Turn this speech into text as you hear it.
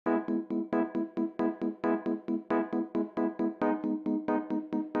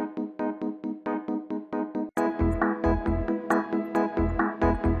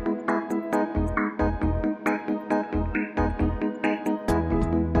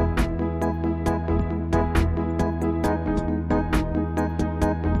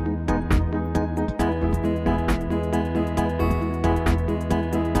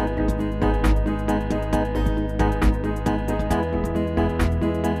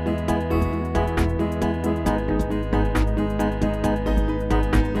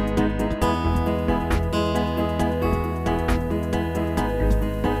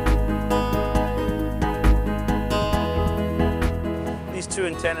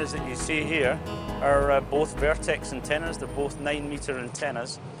antennas that you see here are both vertex antennas. They're both 9-metre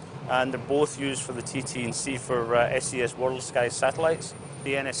antennas, and they're both used for the TT&C for SES World Skies satellites.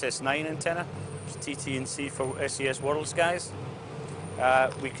 The NSS-9 antenna is TT&C for SES World Skies.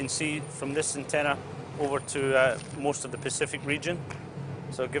 We can see from this antenna over to most of the Pacific region,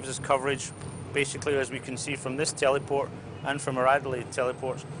 so it gives us coverage basically, as we can see from this teleport and from our Adelaide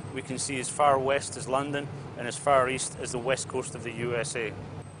teleports. We can see as far west as London and as far east as the west coast of the USA.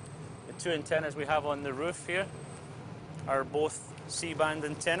 The two antennas we have on the roof here are both C-band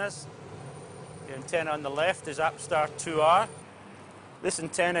antennas. The antenna on the left is Apstar 2R. This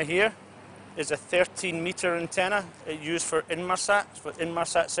antenna here is a 13-metre antenna used for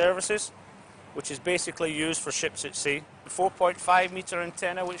Inmarsat services, which is basically used for ships at sea. The 4.5-metre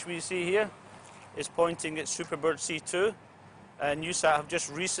antenna, which we see here, is pointing at Superbird C2. NewSat have just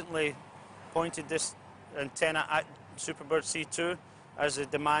recently pointed this antenna at Superbird C2 as the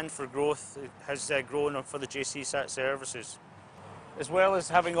demand for growth has grown for the JCSat services. As well as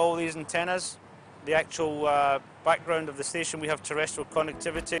having all these antennas, the actual background of the station, we have terrestrial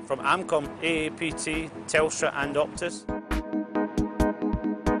connectivity from Amcom, AAPT, Telstra and Optus.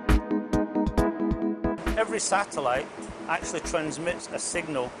 Every satellite actually transmits a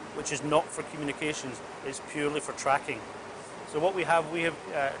signal which is not for communications, it's purely for tracking. So what we have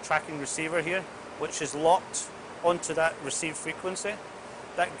a tracking receiver here, which is locked onto that received frequency.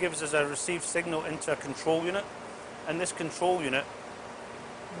 That gives us a received signal into a control unit, and this control unit,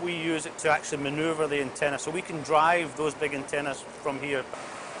 we use it to actually maneuver the antenna, so we can drive those big antennas from here.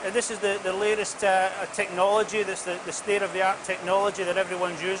 This is the latest technology, that's the state-of-the-art technology that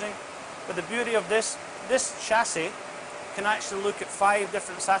everyone's using. But the beauty of this chassis can actually look at 5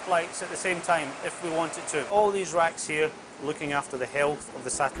 different satellites at the same time if we want it to. All these racks here looking after the health of the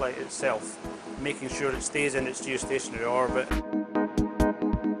satellite itself, making sure it stays in its geostationary orbit.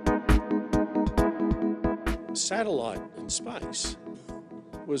 Satellite in space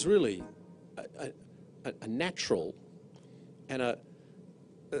was really a natural and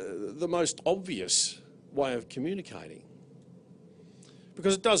the most obvious way of communicating,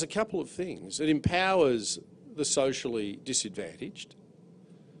 because it does a couple of things. It empowers the socially disadvantaged.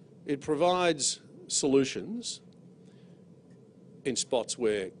 It provides solutions in spots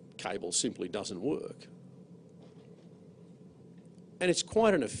where cable simply doesn't work. And it's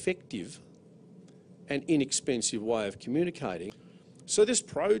quite an effective and inexpensive way of communicating. So this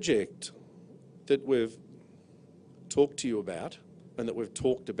project that we've talked to you about and that we've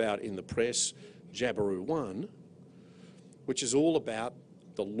talked about in the press, Jabiru 1, which is all about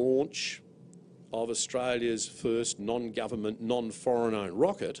the launch of Australia's first non-government, non-foreign-owned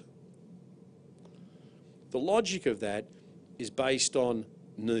rocket, the logic of that is based on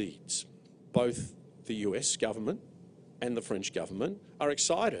needs. Both the US government and the French government are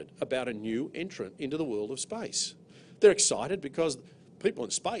excited about a new entrant into the world of space. They're excited because people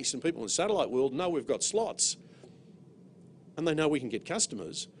in space and people in the satellite world know we've got slots and they know we can get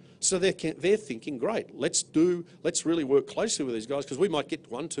customers. So they're thinking, great, let's really work closely with these guys, because we might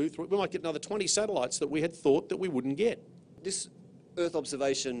get 1, 2, 3, we might get another 20 satellites that we had thought that we wouldn't get. This Earth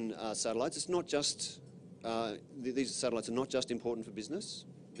observation satellites, it's not just, these satellites are not just important for business,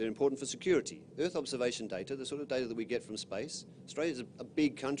 they're important for security. Earth observation data, the sort of data that we get from space, Australia's a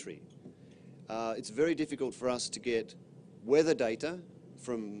big country. It's very difficult for us to get weather data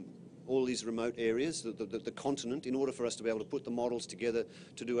from all these remote areas, the continent, in order for us to be able to put the models together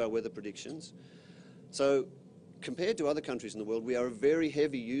to do our weather predictions. So compared to other countries in the world, we are a very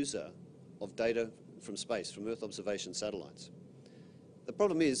heavy user of data from space, from Earth observation satellites. The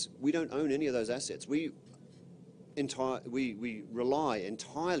problem is we don't own any of those assets. We rely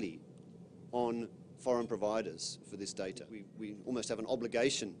entirely on foreign providers for this data. We almost have an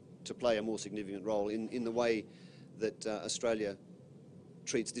obligation to play a more significant role in the way that Australia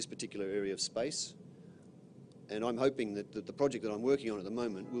treats this particular area of space. And I'm hoping that the project that I'm working on at the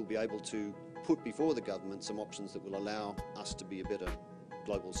moment will be able to put before the government some options that will allow us to be a better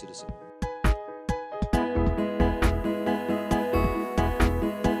global citizen.